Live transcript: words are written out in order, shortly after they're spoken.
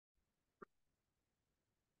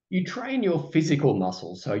You train your physical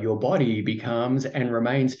muscles so your body becomes and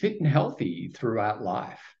remains fit and healthy throughout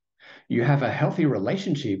life. You have a healthy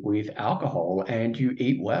relationship with alcohol and you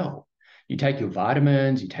eat well. You take your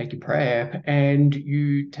vitamins, you take your prep, and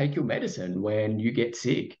you take your medicine when you get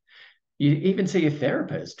sick. You even see a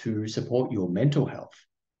therapist to support your mental health.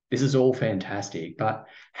 This is all fantastic, but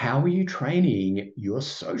how are you training your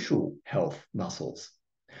social health muscles?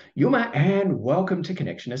 Yuma and welcome to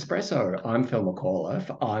Connection Espresso. I'm Phil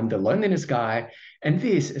McAuliffe. I'm the loneliness guy, and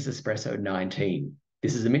this is Espresso 19.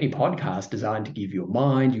 This is a mini podcast designed to give your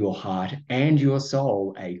mind, your heart, and your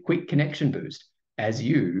soul a quick connection boost as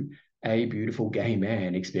you, a beautiful gay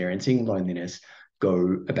man experiencing loneliness,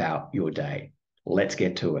 go about your day. Let's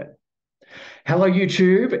get to it. Hello,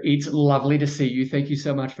 YouTube. It's lovely to see you. Thank you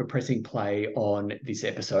so much for pressing play on this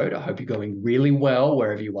episode. I hope you're going really well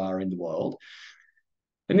wherever you are in the world.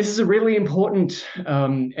 And this is a really important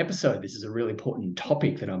episode. This is a really important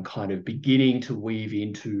topic that I'm kind of beginning to weave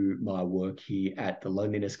into my work here at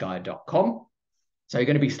thelonelinessguide.com. So you're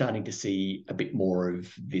going to be starting to see a bit more of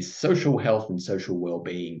this social health and social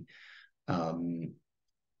well-being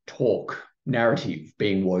talk narrative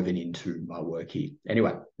being woven into my work here.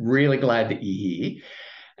 Anyway, really glad that you're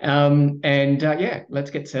here. Yeah,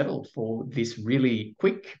 let's get settled for this really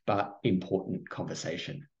quick but important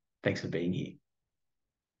conversation. Thanks for being here.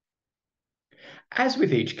 As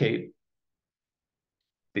with each key,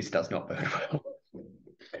 this does not burn well.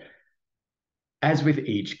 As with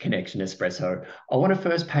each Connection Espresso, I want to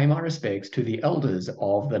first pay my respects to the elders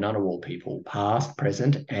of the Ngunnawal people, past,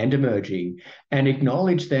 present, and emerging, and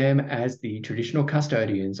acknowledge them as the traditional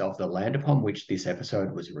custodians of the land upon which this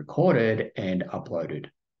episode was recorded and uploaded.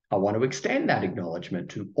 I want to extend that acknowledgement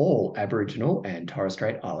to all Aboriginal and Torres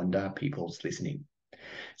Strait Islander peoples listening.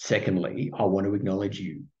 Secondly, I want to acknowledge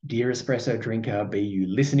you, dear espresso drinker, be you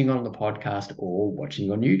listening on the podcast or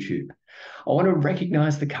watching on YouTube. I want to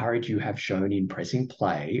recognize the courage you have shown in pressing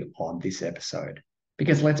play on this episode.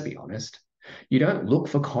 Because let's be honest, you don't look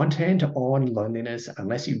for content on loneliness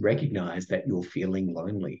unless you recognize that you're feeling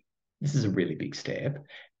lonely. This is a really big step.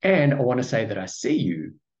 And I want to say that I see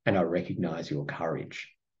you and I recognize your courage.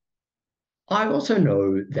 I also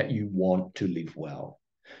know that you want to live well.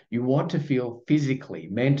 You want to feel physically,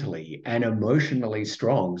 mentally, and emotionally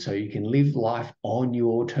strong so you can live life on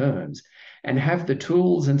your terms and have the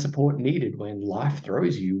tools and support needed when life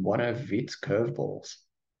throws you one of its curveballs.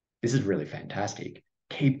 This is really fantastic.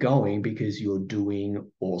 Keep going because you're doing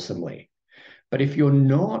awesomely. But if you're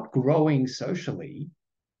not growing socially,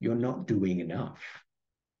 you're not doing enough.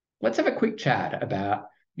 Let's have a quick chat about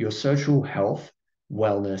your social health,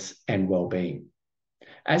 wellness, and well-being.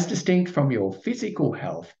 As distinct from your physical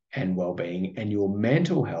health and well-being and your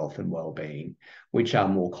mental health and well-being, which are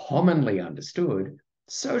more commonly understood,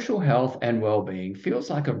 social health and well-being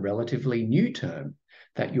feels like a relatively new term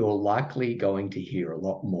that you're likely going to hear a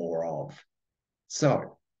lot more of.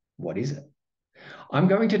 So, what is it? I'm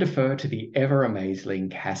going to defer to the ever-amazing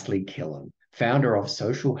Cassie Killen, founder of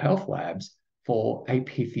Social Health Labs, for a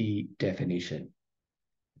pithy definition.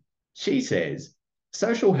 She says,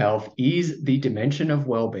 social health is the dimension of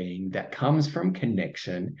well-being that comes from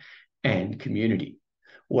connection and community,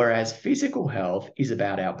 whereas physical health is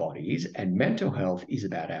about our bodies and mental health is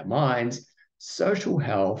about our minds. Social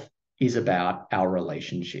health is about our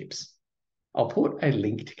relationships. I'll put a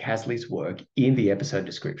link to Casley's work in the episode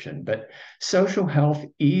description, but social health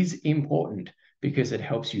is important because it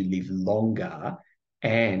helps you live longer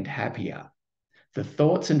and happier. The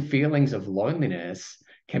thoughts and feelings of loneliness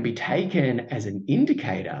can be taken as an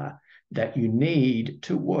indicator that you need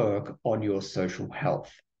to work on your social health.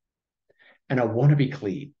 And I want to be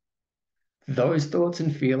clear, those thoughts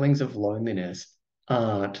and feelings of loneliness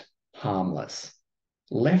aren't harmless.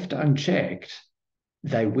 Left unchecked,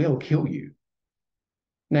 they will kill you.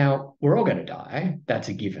 Now, we're all going to die. That's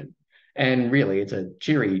a given. And really, it's a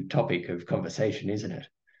cheery topic of conversation, isn't it?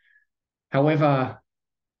 However,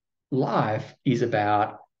 life is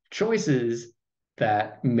about choices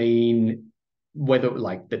that mean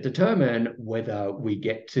that determine whether we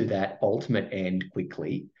get to that ultimate end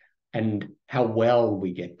quickly and how well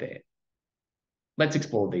we get there. Let's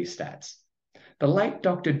explore these stats. The late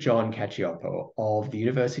Dr. John Cacioppo of the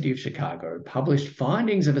University of Chicago published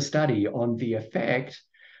findings of a study on the effect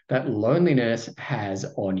that loneliness has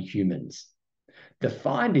on humans. The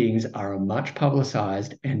findings are a much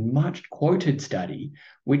publicized and much quoted study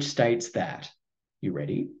which states that, you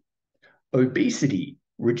ready? Obesity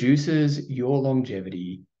reduces your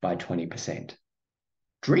longevity by 20%.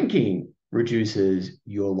 Drinking reduces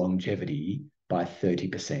your longevity by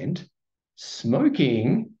 30%.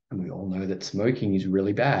 Smoking, and we all know that smoking is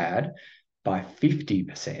really bad, by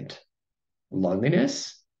 50%.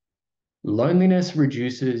 Loneliness? Loneliness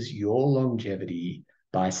reduces your longevity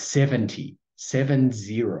by 70%.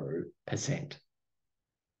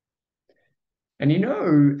 And you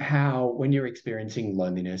know how when you're experiencing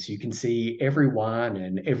loneliness, you can see everyone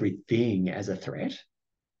and everything as a threat?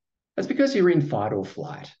 That's because you're in fight or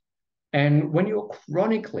flight. And when you're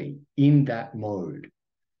chronically in that mode,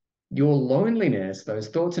 your loneliness, those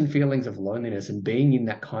thoughts and feelings of loneliness and being in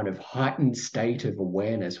that kind of heightened state of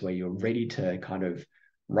awareness where you're ready to kind of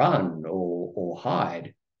run or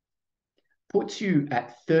hide, puts you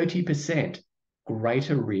at 30%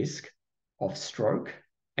 greater risk of stroke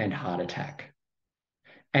and heart attack.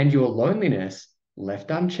 And your loneliness, left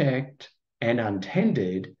unchecked and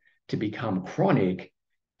untended to become chronic,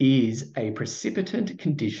 is a precipitant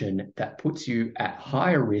condition that puts you at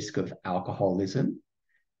higher risk of alcoholism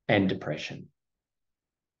and depression.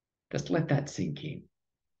 Just let that sink in.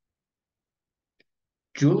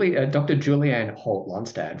 Dr. Julianne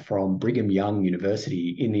Holt-Lunstad from Brigham Young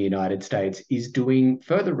University in the United States is doing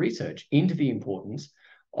further research into the importance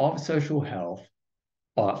of social health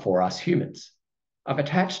for us humans. I've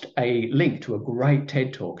attached a link to a great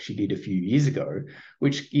TED Talk she did a few years ago,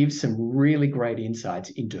 which gives some really great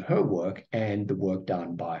insights into her work and the work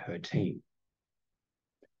done by her team.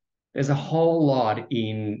 There's a whole lot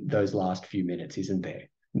in those last few minutes, isn't there?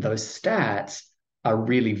 Those stats are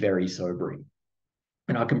really very sobering.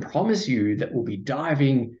 And I can promise you that we'll be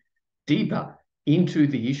diving deeper into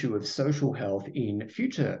the issue of social health in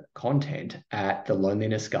future content at the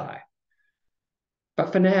Loneliness Guy.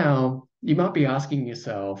 But for now, you might be asking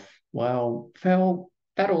yourself, well, Fel,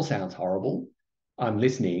 that all sounds horrible. I'm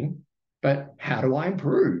listening, but how do I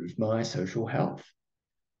improve my social health?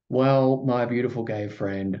 Well, my beautiful gay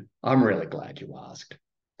friend, I'm really glad you asked.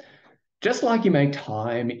 Just like you make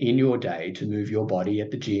time in your day to move your body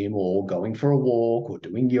at the gym or going for a walk or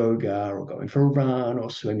doing yoga or going for a run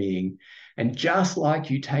or swimming, and just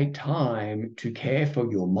like you take time to care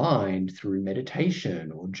for your mind through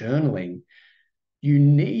meditation or journaling, you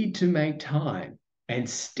need to make time and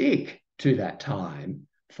stick to that time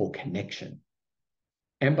for connection.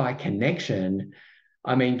 And by connection,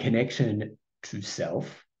 I mean connection to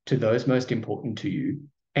self, to those most important to you,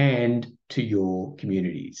 and to your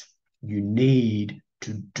communities. You need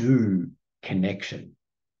to do connection.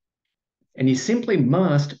 And you simply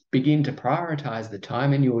must begin to prioritize the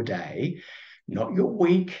time in your day, not your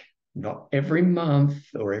week, not every month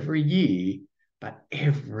or every year, but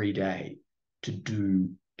every day to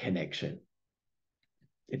do connection.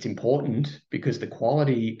 It's important because the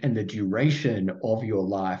quality and the duration of your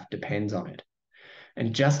life depends on it.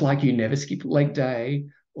 And just like you never skip leg day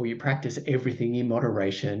or you practice everything in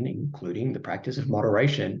moderation, including the practice of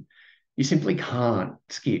moderation, you simply can't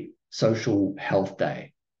skip Social Health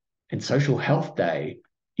Day. And Social Health Day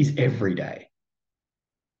is every day.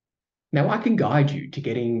 Now, I can guide you to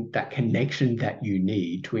getting that connection that you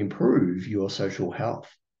need to improve your social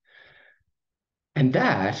health. And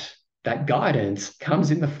that guidance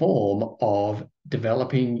comes in the form of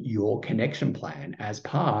developing your connection plan as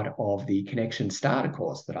part of the Connection Starter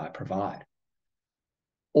course that I provide.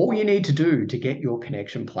 All you need to do to get your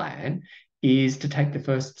connection plan is to take the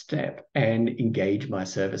first step and engage my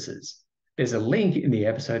services. There's a link in the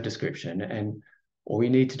episode description, and all you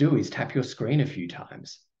need to do is tap your screen a few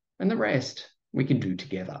times, and the rest we can do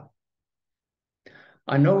together.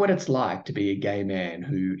 I know what it's like to be a gay man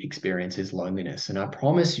who experiences loneliness, and I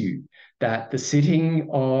promise you that the sitting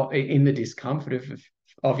in the discomfort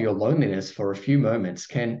of your loneliness for a few moments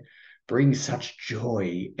can bring such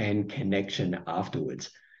joy and connection afterwards.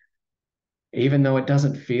 Even though it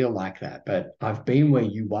doesn't feel like that, but I've been where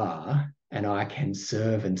you are and I can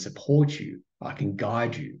serve and support you. I can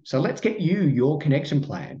guide you. So let's get you your connection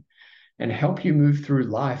plan and help you move through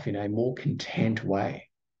life in a more content way.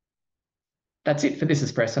 That's it for this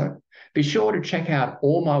espresso. Be sure to check out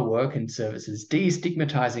all my work and services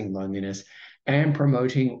destigmatizing loneliness and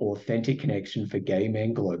promoting authentic connection for gay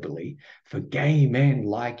men globally, for gay men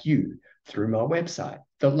like you, through my website,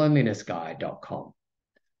 thelonelinessguy.com.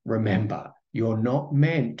 Remember, you're not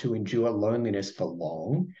meant to endure loneliness for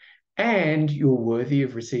long, and you're worthy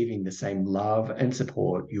of receiving the same love and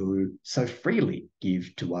support you so freely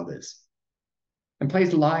give to others. And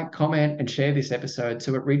please like, comment, and share this episode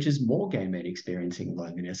so it reaches more gay men experiencing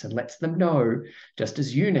loneliness and lets them know, just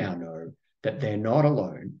as you now know, that they're not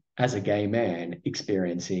alone as a gay man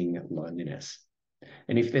experiencing loneliness.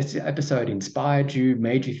 And if this episode inspired you,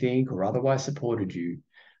 made you think, or otherwise supported you,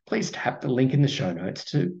 please tap the link in the show notes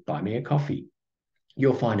to buy me a coffee.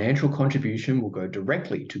 Your financial contribution will go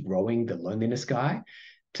directly to growing the Loneliness Guy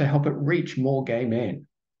to help it reach more gay men.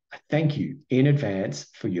 I thank you in advance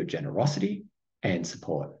for your generosity and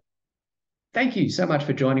support. Thank you so much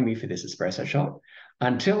for joining me for this espresso shot.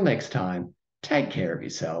 Until next time, take care of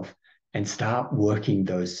yourself and start working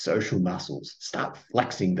those social muscles. Start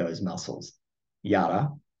flexing those muscles. Yada,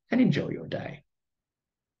 and enjoy your day.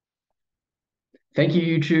 Thank you,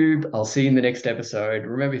 YouTube. I'll see you in the next episode.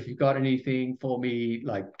 Remember, if you've got anything for me,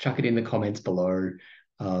 like chuck it in the comments below.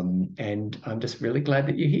 And I'm just really glad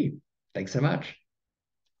that you're here. Thanks so much.